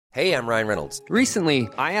Hey, I'm Ryan Reynolds. Recently,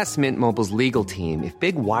 I asked Mint Mobile's legal team if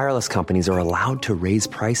big wireless companies are allowed to raise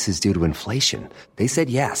prices due to inflation. They said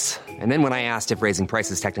yes. And then when I asked if raising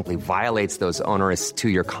prices technically violates those onerous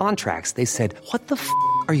two-year contracts, they said, "What the f***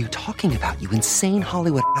 are you talking about, you insane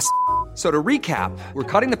Hollywood ass?" So to recap, we're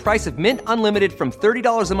cutting the price of Mint Unlimited from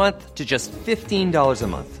 $30 a month to just $15 a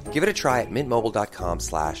month. Give it a try at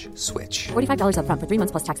mintmobile.com/switch. $45 up front for 3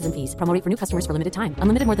 months plus taxes and fees. Promo rate for new customers for limited time.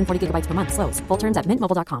 Unlimited more than 40 gigabytes per month. Slows full terms at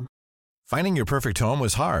mintmobile.com. Finding your perfect home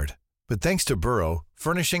was hard, but thanks to Burrow,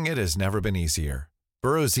 furnishing it has never been easier.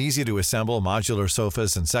 Burrow's easy-to-assemble modular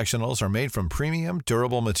sofas and sectionals are made from premium,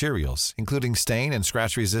 durable materials, including stain and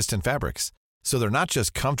scratch-resistant fabrics. So they're not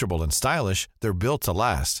just comfortable and stylish, they're built to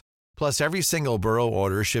last. Plus, every single Burrow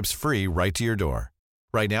order ships free right to your door.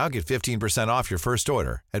 Right now, get 15% off your first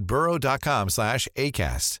order at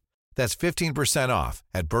burrow.com/ACAST. That's 15% off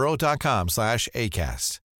at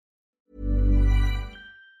burrow.com/ACAST.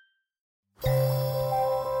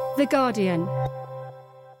 The Guardian.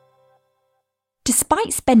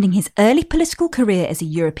 Despite spending his early political career as a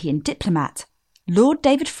European diplomat, Lord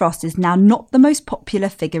David Frost is now not the most popular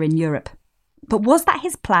figure in Europe. But was that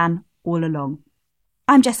his plan all along?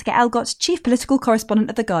 I'm Jessica Elgott, Chief Political Correspondent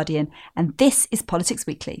of The Guardian, and this is Politics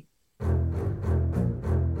Weekly.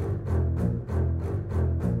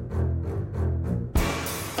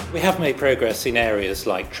 We have made progress in areas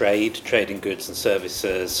like trade in goods and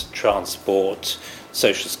services, transport,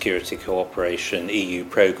 social security cooperation, EU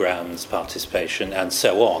programmes, participation, and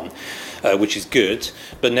so on, which is good,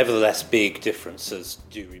 but nevertheless big differences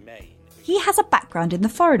do remain. He has a background in the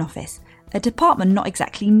Foreign Office, a department not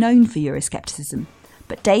exactly known for Euroscepticism.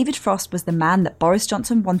 But David Frost was the man that Boris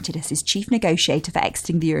Johnson wanted as his chief negotiator for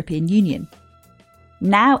exiting the European Union.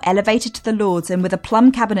 Now elevated to the Lords and with a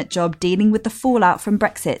plum cabinet job dealing with the fallout from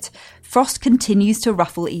Brexit, Frost continues to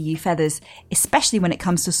ruffle EU feathers, especially when it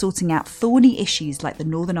comes to sorting out thorny issues like the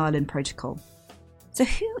Northern Ireland Protocol. So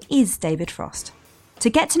who is David Frost? To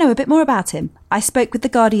get to know a bit more about him, I spoke with The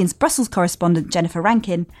Guardian's Brussels correspondent Jennifer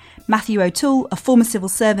Rankin, Matthew O'Toole, a former civil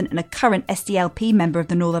servant and a current SDLP member of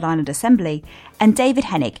the Northern Ireland Assembly, and David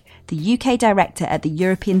Hennig, the UK director at the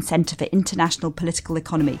European Centre for International Political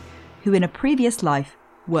Economy, who in a previous life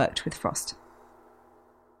worked with Frost.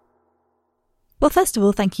 Well, first of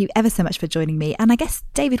all, thank you ever so much for joining me. And I guess,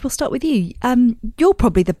 David, we'll start with you. You're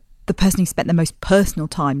probably the person who spent the most personal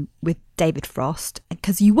time with David Frost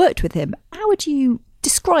because you worked with him. How would you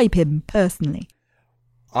describe him personally?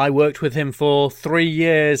 I worked with him for 3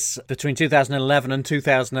 years between 2011 and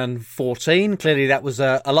 2014. Clearly, that was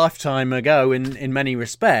a lifetime ago in many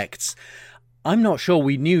respects. I'm not sure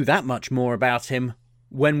we knew that much more about him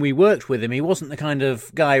when we worked with him. He wasn't the kind of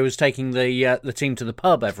guy who was taking the team to the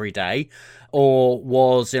pub every day, or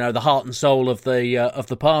was, the heart and soul of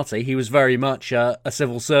the party. He was very much a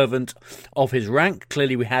civil servant of his rank.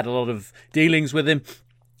 Clearly, we had a lot of dealings with him.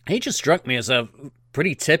 He just struck me as a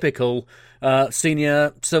pretty typical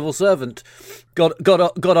senior civil servant. Got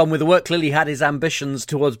on with the work. Clearly had his ambitions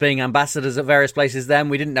towards being ambassadors at various places then.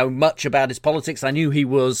 We didn't know much about his politics. I knew he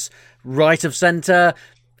was right of centre.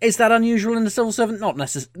 Is that unusual in a civil servant? Not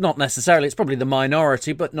necessarily. It's probably the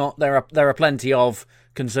minority, but not. There are plenty of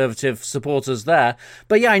Conservative supporters there.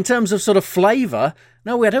 But yeah, in terms of sort of flavour,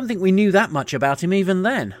 no, I don't think we knew that much about him even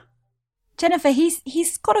then. Jennifer,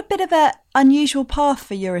 he's got a bit of an unusual path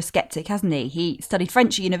for Eurosceptic, hasn't he? He studied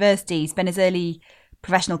French at university, spent his early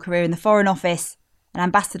professional career in the Foreign Office, an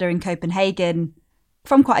ambassador in Copenhagen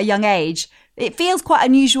from quite a young age. It feels quite an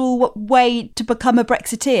unusual way to become a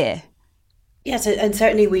Brexiteer. Yes, and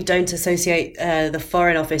certainly we don't associate the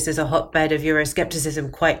Foreign Office as a hotbed of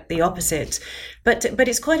Euroscepticism, quite the opposite. But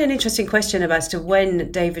it's quite an interesting question as to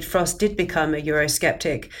when David Frost did become a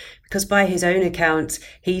Eurosceptic, because by his own account,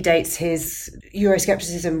 he dates his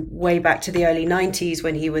Euroscepticism way back to the early 90s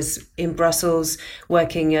when he was in Brussels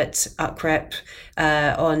working at UKREP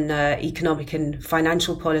on economic and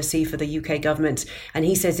financial policy for the UK government. And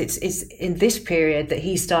he says it's in this period that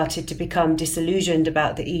he started to become disillusioned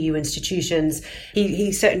about the EU institutions.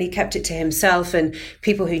 He certainly kept it to himself, and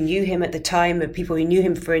people who knew him at the time, and people who knew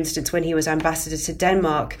him, for instance, when he was ambassador to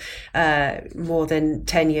Denmark more than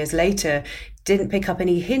 10 years later, didn't pick up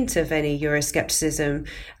any hint of any Euroscepticism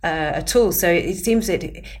at all. So it seems that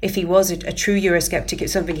if he was a true Eurosceptic,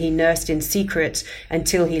 it's something he nursed in secret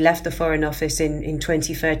until he left the Foreign Office in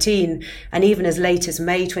 2013. And even as late as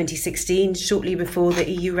May 2016, shortly before the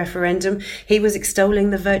EU referendum, he was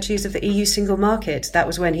extolling the virtues of the EU single market. That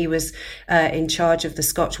was when he was in charge of the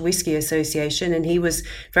Scotch Whisky Association, and he was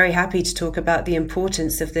very happy to talk about the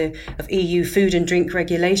importance of EU food and drink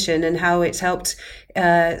regulation and how it's helped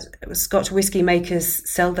Scotch whisky whiskey makers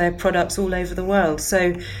sell their products all over the world.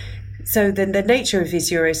 So the nature of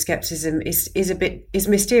his Euroscepticism is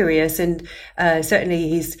mysterious, and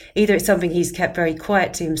certainly it's something he's kept very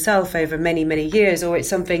quiet to himself over many, many years, or it's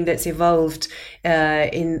something that's evolved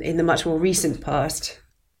in the much more recent past.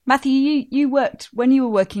 Matthew, you worked, when you were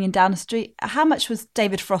working in Downing Street, how much was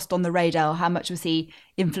David Frost on the radar? How much was he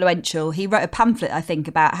influential? He wrote a pamphlet, I think,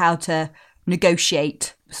 about how to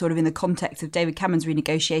negotiate, sort of in the context of David Cameron's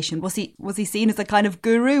renegotiation. Was he seen as a kind of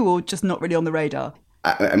guru, or just not really on the radar?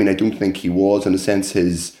 I mean, I don't think he was. In a sense,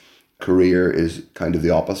 his career is kind of the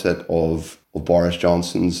opposite of Boris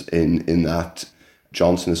Johnson's in that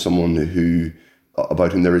Johnson is someone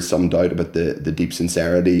about whom there is some doubt about the deep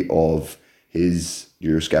sincerity of his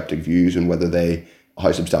Eurosceptic views and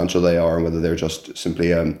how substantial they are, and whether they're just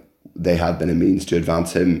simply they have been a means to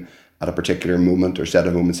advance him at a particular moment or set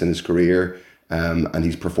of moments in his career, and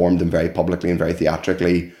he's performed them very publicly and very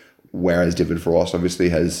theatrically, whereas David Frost obviously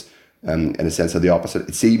has, in a sense, had the opposite.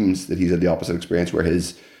 It seems that he's had the opposite experience, where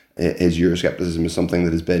his Euroscepticism is something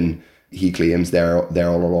that has been, he claims, there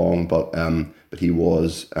all along, but he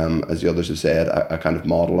was, as the others have said, a kind of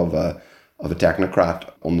model of a technocrat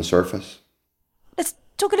on the surface. Let's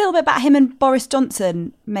talk a little bit about him and Boris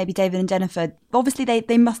Johnson, maybe David and Jennifer. Obviously, they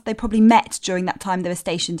probably met during that time they were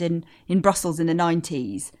stationed in Brussels in the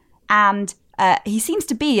 90s. And he seems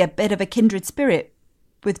to be a bit of a kindred spirit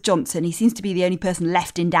with Johnson. He seems to be the only person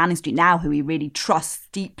left in Downing Street now who he really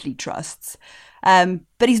deeply trusts.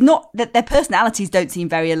 But he's not, their personalities don't seem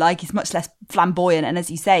very alike. He's much less flamboyant. And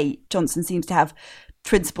as you say, Johnson seems to have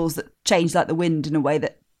principles that change like the wind in a way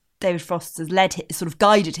that David Frost has sort of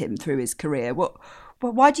guided him through his career.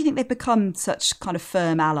 Why do you think they've become such kind of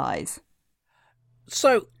firm allies?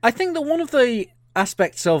 So I think that one of the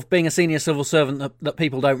aspects of being a senior civil servant that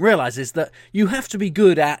people don't realise is that you have to be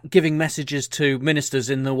good at giving messages to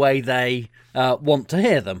ministers in the way they want to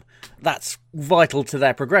hear them. That's vital to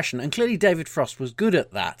their progression, and clearly David Frost was good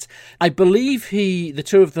at that. I believe the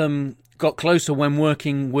two of them got closer when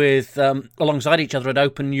working with alongside each other at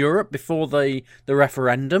Open Europe before the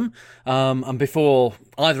referendum, and before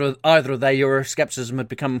either of their Euroscepticism had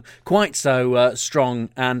become quite so strong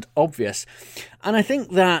and obvious. And I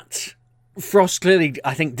think that Frost clearly,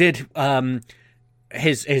 I think, did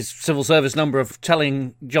his civil service number of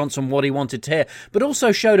telling Johnson what he wanted to hear, but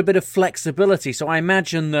also showed a bit of flexibility. So I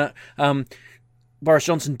imagine that Boris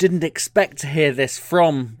Johnson didn't expect to hear this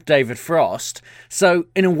from David Frost. So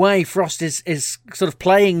in a way, Frost is sort of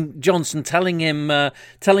playing Johnson, telling him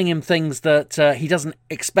things that he doesn't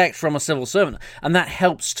expect from a civil servant, and that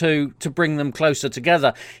helps to bring them closer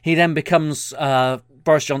together. He then becomes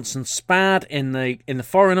Boris Johnson's SPAD in the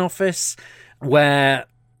Foreign Office, where,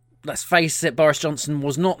 let's face it, Boris Johnson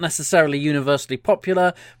was not necessarily universally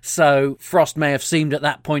popular. So Frost may have seemed at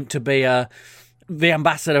that point to be the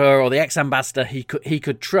ambassador or the ex-ambassador he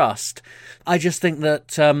could trust. I just think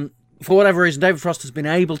that for whatever reason, David Frost has been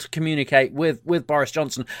able to communicate with Boris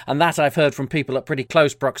Johnson, and that I've heard from people at pretty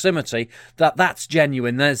close proximity, that's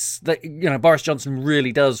genuine. Boris Johnson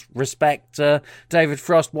really does respect David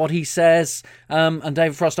Frost, what he says, and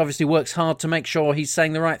David Frost obviously works hard to make sure he's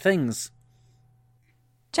saying the right things.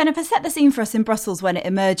 Jennifer, set the scene for us in Brussels when it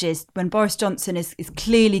emerges, when Boris Johnson is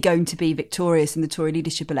clearly going to be victorious in the Tory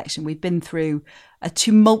leadership election. We've been through a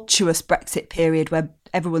tumultuous Brexit period where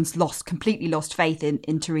everyone's completely lost faith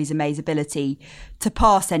in Theresa May's ability to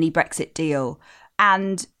pass any Brexit deal.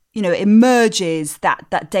 And, it emerges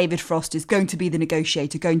that David Frost is going to be the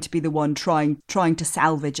negotiator, going to be the one trying to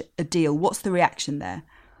salvage a deal. What's the reaction there?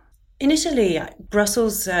 Initially,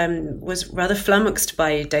 Brussels was rather flummoxed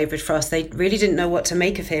by David Frost. They really didn't know what to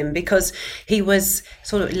make of him because he was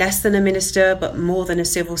sort of less than a minister, but more than a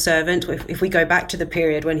civil servant. If we go back to the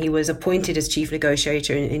period when he was appointed as chief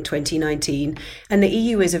negotiator in 2019, and the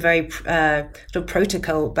EU is a very sort of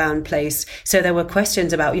protocol-bound place. So there were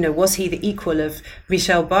questions about, was he the equal of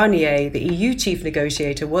Michel Barnier, the EU chief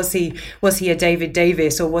negotiator? Was he a David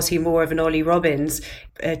Davis, or was he more of an Ollie Robbins,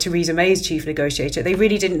 Theresa May's chief negotiator? They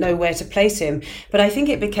really didn't know where to place him. But I think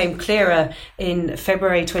it became clearer in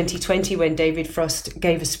February 2020 when David Frost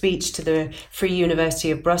gave a speech to the Free University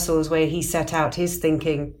of Brussels where he set out his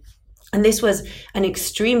thinking. And this was an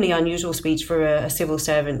extremely unusual speech for a civil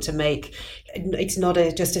servant to make. It's not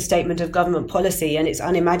just a statement of government policy, and it's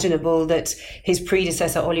unimaginable that his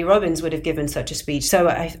predecessor, Ollie Robbins, would have given such a speech. So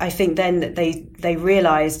I think then that they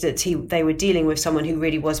realised that they were dealing with someone who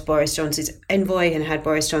really was Boris Johnson's envoy and had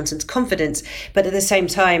Boris Johnson's confidence. But at the same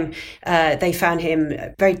time, they found him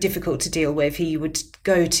very difficult to deal with. He would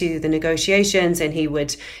go to the negotiations and he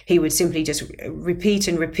would simply just repeat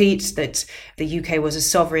that the UK was a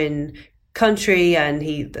sovereign country, and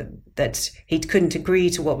that he couldn't agree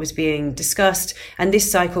to what was being discussed. And this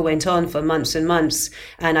cycle went on for months and months.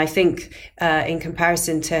 And I think in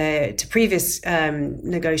comparison to previous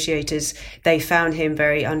negotiators, they found him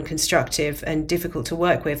very unconstructive and difficult to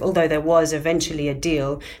work with, although there was eventually a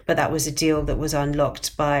deal, but that was a deal that was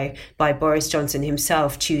unlocked by Boris Johnson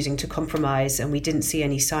himself choosing to compromise. And we didn't see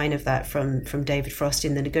any sign of that from David Frost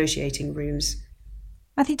in the negotiating rooms.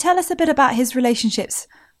 Matthew, tell us a bit about his relationships,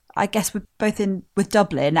 I guess, with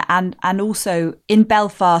Dublin and also in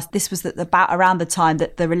Belfast. This was about around the time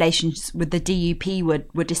that the relations with the DUP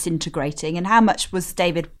were disintegrating. And how much was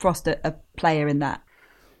David Frost a player in that?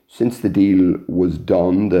 Since the deal was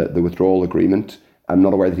done, the withdrawal agreement, I'm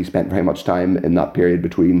not aware that he spent very much time in that period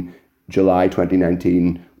between July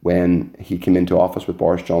 2019, when he came into office with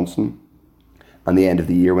Boris Johnson, and the end of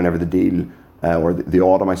the year, whenever the deal, or the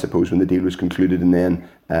autumn, I suppose, when the deal was concluded, and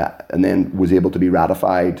then was able to be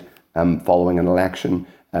ratified following an election.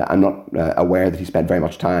 I'm not aware that he spent very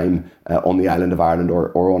much time on the island of Ireland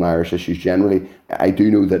or on Irish issues generally. I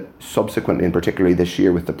do know that subsequently, and particularly this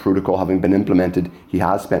year with the protocol having been implemented, he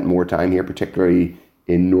has spent more time here, particularly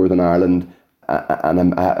in Northern Ireland.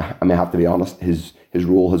 And I may have to be honest, his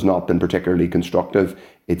role has not been particularly constructive.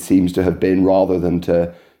 It seems to have been, rather than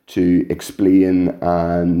to explain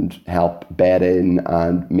and help bed in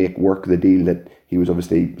and make work the deal that he was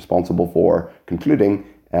obviously responsible for concluding,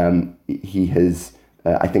 he has,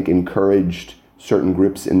 I think, encouraged certain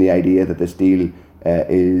groups in the idea that this deal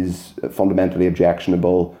is fundamentally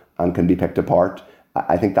objectionable and can be picked apart.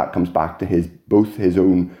 I think that comes back to both his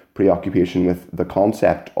own preoccupation with the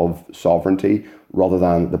concept of sovereignty rather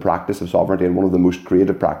than the practice of sovereignty. And one of the most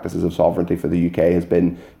creative practices of sovereignty for the UK has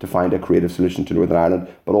been to find a creative solution to Northern Ireland,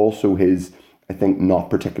 but also his, I think, not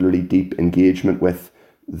particularly deep engagement with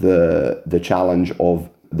the challenge of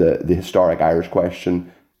the historic Irish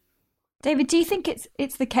question. David, do you think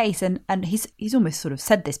it's the case, and he's almost sort of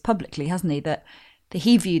said this publicly, hasn't he, that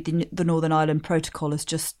he viewed the Northern Ireland Protocol as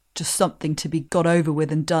just something to be got over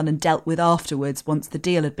with and done and dealt with afterwards once the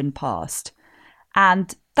deal had been passed?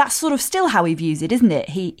 And that's sort of still how he views it, isn't it?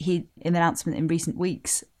 He in the announcement in recent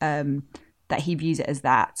weeks that he views it as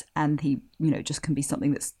that, and he just can be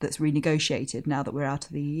something that's renegotiated now that we're out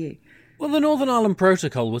of the EU. Well, the Northern Ireland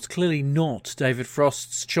Protocol was clearly not David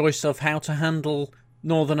Frost's choice of how to handle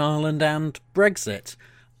Northern Ireland and Brexit.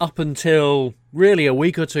 Up until really a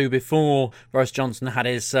week or two before Boris Johnson had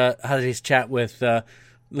his chat with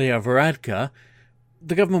Leo Varadkar,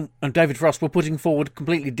 the government and David Frost were putting forward a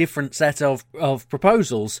completely different set of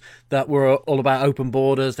proposals that were all about open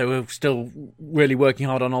borders. They were still really working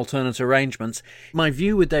hard on alternate arrangements. My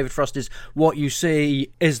view with David Frost is what you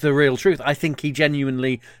see is the real truth. I think he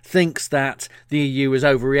genuinely thinks that the EU is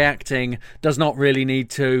overreacting, does not really need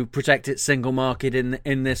to protect its single market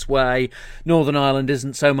in this way. Northern Ireland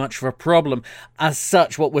isn't so much of a problem. As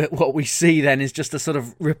such, what we see then is just a sort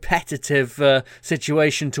of repetitive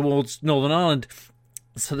situation towards Northern Ireland.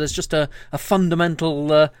 So there's just a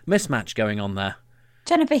fundamental mismatch going on there.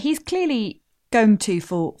 Jennifer, he's clearly going to,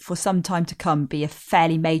 for some time to come, be a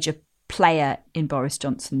fairly major player in Boris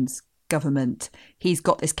Johnson's government. He's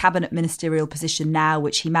got this cabinet ministerial position now,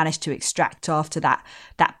 which he managed to extract after that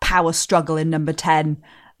power struggle in Number 10,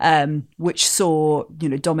 which saw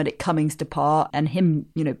Dominic Cummings depart, and him,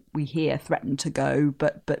 we hear, threatened to go,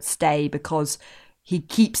 but stay because he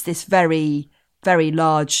keeps this very, very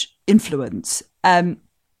large influence.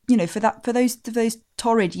 For those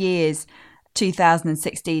torrid years,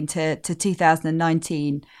 2016 to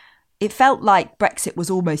 2019, it felt like Brexit was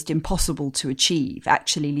almost impossible to achieve.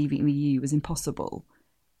 Actually, leaving the EU was impossible.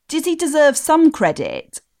 Does he deserve some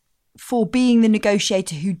credit for being the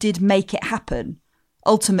negotiator who did make it happen?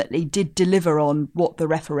 Ultimately, did deliver on what the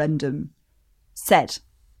referendum said?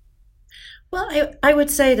 Well, I would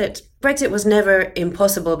say that Brexit was never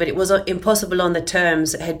impossible, but it was impossible on the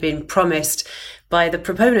terms that had been promised by the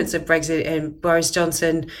proponents of Brexit and Boris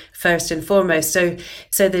Johnson first and foremost. So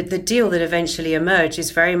the deal that eventually emerged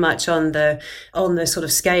is very much on the sort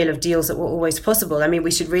of scale of deals that were always possible. I mean,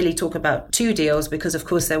 we should really talk about two deals because, of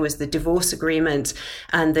course, there was the divorce agreement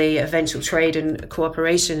and the eventual trade and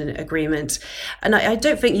cooperation agreement. And I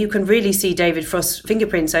don't think you can really see David Frost's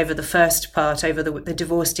fingerprints over the first part, over the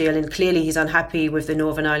divorce deal. And clearly he's unhappy with the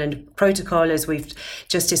Northern Ireland Protocol, as we've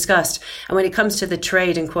just discussed. And when it comes to the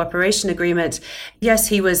trade and cooperation agreement, yes,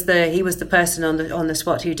 he was the person on the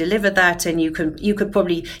spot who delivered that, and you could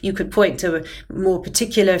point to more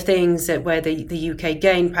particular things that where the UK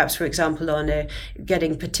gained, perhaps for example on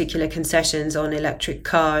getting particular concessions on electric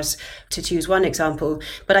cars, to choose one example.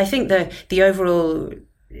 But I think the overall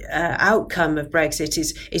outcome of Brexit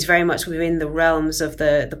is very much within the realms of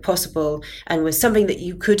the possible, and was something that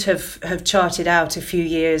you could have charted out a few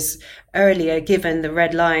years earlier, given the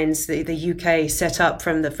red lines the UK set up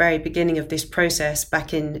from the very beginning of this process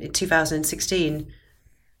back in 2016.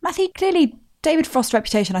 Matthew, clearly David Frost's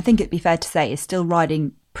reputation, I think it'd be fair to say, is still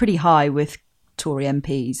riding pretty high with Tory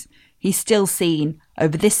MPs. He's still seen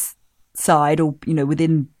over this side, or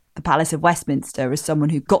within the Palace of Westminster, as someone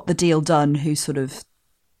who got the deal done, who sort of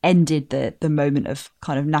ended the moment of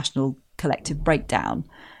kind of national collective breakdown.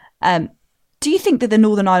 Do you think that the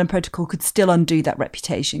Northern Ireland Protocol could still undo that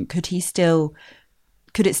reputation? Could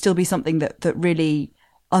it still be something that really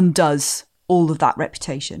undoes all of that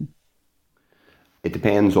reputation? It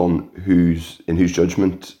depends on whose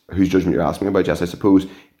judgment you're asking about, Jess. I suppose,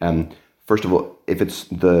 first of all, if it's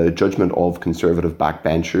the judgment of Conservative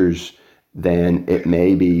backbenchers, then it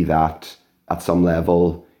may be that at some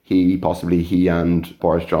level he and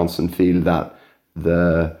Boris Johnson feel that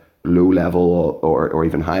the low level or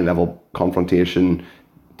even high level confrontation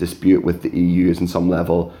dispute with the EU is at some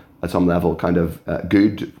level kind of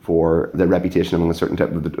good for the reputation among a certain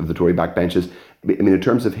type of the Tory backbenches. I mean, in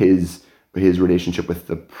terms of his relationship with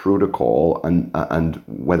the protocol and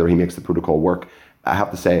whether he makes the protocol work, I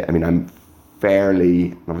have to say, I mean, I'm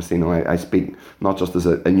fairly, obviously, I speak not just as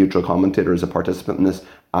a neutral commentator, as a participant in this,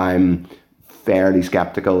 I'm fairly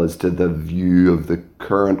sceptical as to the view of the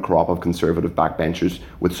current crop of Conservative backbenchers,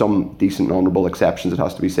 with some decent and honourable exceptions, it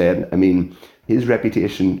has to be said. I mean, his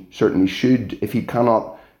reputation certainly should, if he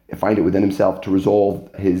cannot find it within himself to resolve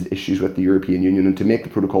his issues with the European Union and to make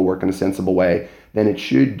the protocol work in a sensible way, then it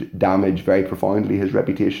should damage very profoundly his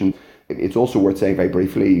reputation. It's also worth saying very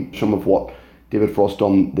briefly, some of what David Frost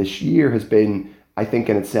done this year has been, I think,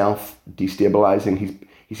 in itself destabilising.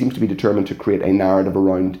 He seems to be determined to create a narrative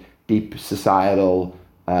around deep societal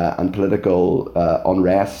and political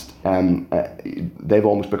unrest. They've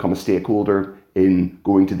almost become a stakeholder in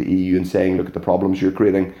going to the EU and saying, look at the problems you're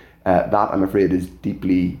creating. That, I'm afraid, is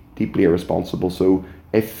deeply, deeply irresponsible. So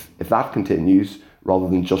if that continues, rather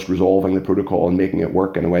than just resolving the protocol and making it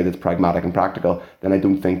work in a way that's pragmatic and practical, then I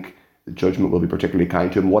don't think the judgment will be particularly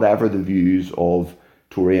kind to him, whatever the views of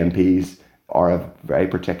Tory MPs are a very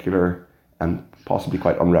particular and possibly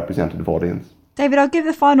quite unrepresentative audience. David, I'll give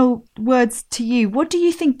the final words to you. What do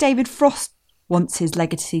you think David Frost wants his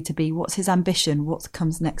legacy to be? What's his ambition? What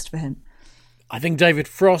comes next for him? I think David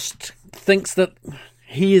Frost thinks that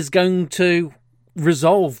he is going to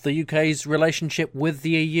resolve the UK's relationship with the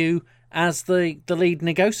EU as the lead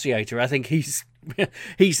negotiator. I think he's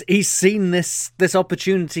seen this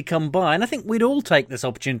opportunity come by, and I think we'd all take this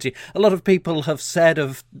opportunity. A lot of people have said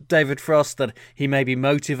of David Frost that he may be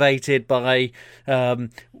motivated by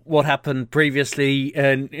what happened previously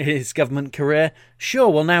in his government career. Sure,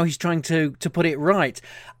 well, now he's trying to put it right.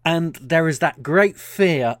 And there is that great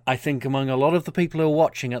fear, I think, among a lot of the people who are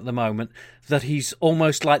watching at the moment, that he's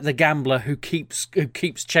almost like the gambler who keeps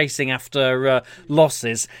chasing after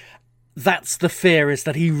losses. That's the fear, is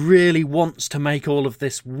that he really wants to make all of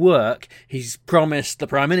this work. He's promised the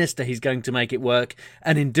Prime Minister he's going to make it work,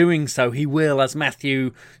 and in doing so he will, as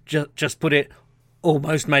Matthew just put it,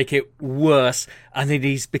 almost make it worse, and that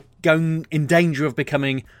he's going in danger of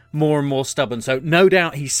becoming more and more stubborn. So no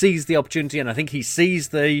doubt he sees the opportunity, and I think he sees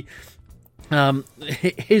the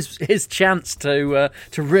his chance to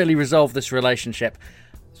really resolve this relationship.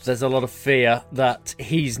 There's a lot of fear that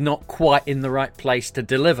he's not quite in the right place to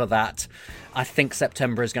deliver that. I think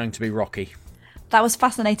September is going to be rocky. That was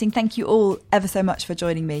fascinating. Thank you all ever so much for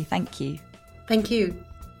joining me. Thank you. Thank you.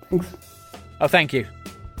 Thanks. Oh, thank you.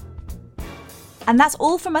 And that's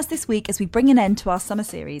all from us this week as we bring an end to our summer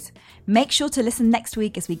series. Make sure to listen next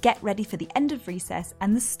week as we get ready for the end of recess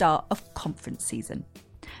and the start of conference season.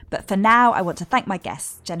 But for now, I want to thank my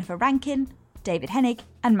guests, Jennifer Rankin, David Hennig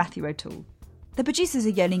and Matthew O'Toole. The producers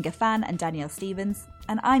are Yolinga Fan and Danielle Stevens,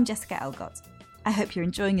 and I'm Jessica Elgott. I hope you're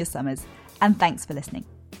enjoying your summers, and thanks for listening.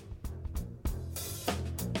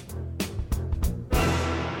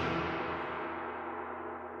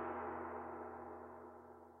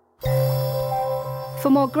 For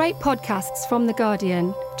more great podcasts from The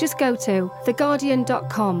Guardian, just go to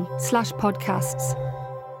theguardian.com/podcasts.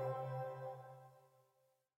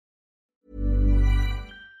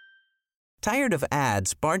 Tired of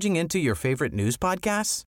ads barging into your favorite news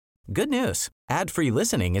podcasts? Good news. Ad-free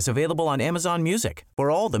listening is available on Amazon Music for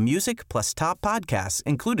all the music plus top podcasts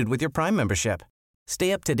included with your Prime membership.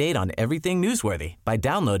 Stay up to date on everything newsworthy by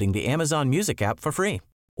downloading the Amazon Music app for free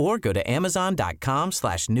or go to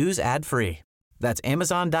amazon.com/news ad free. That's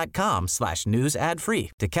amazon.com/news ad free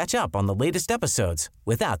to catch up on the latest episodes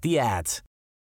without the ads.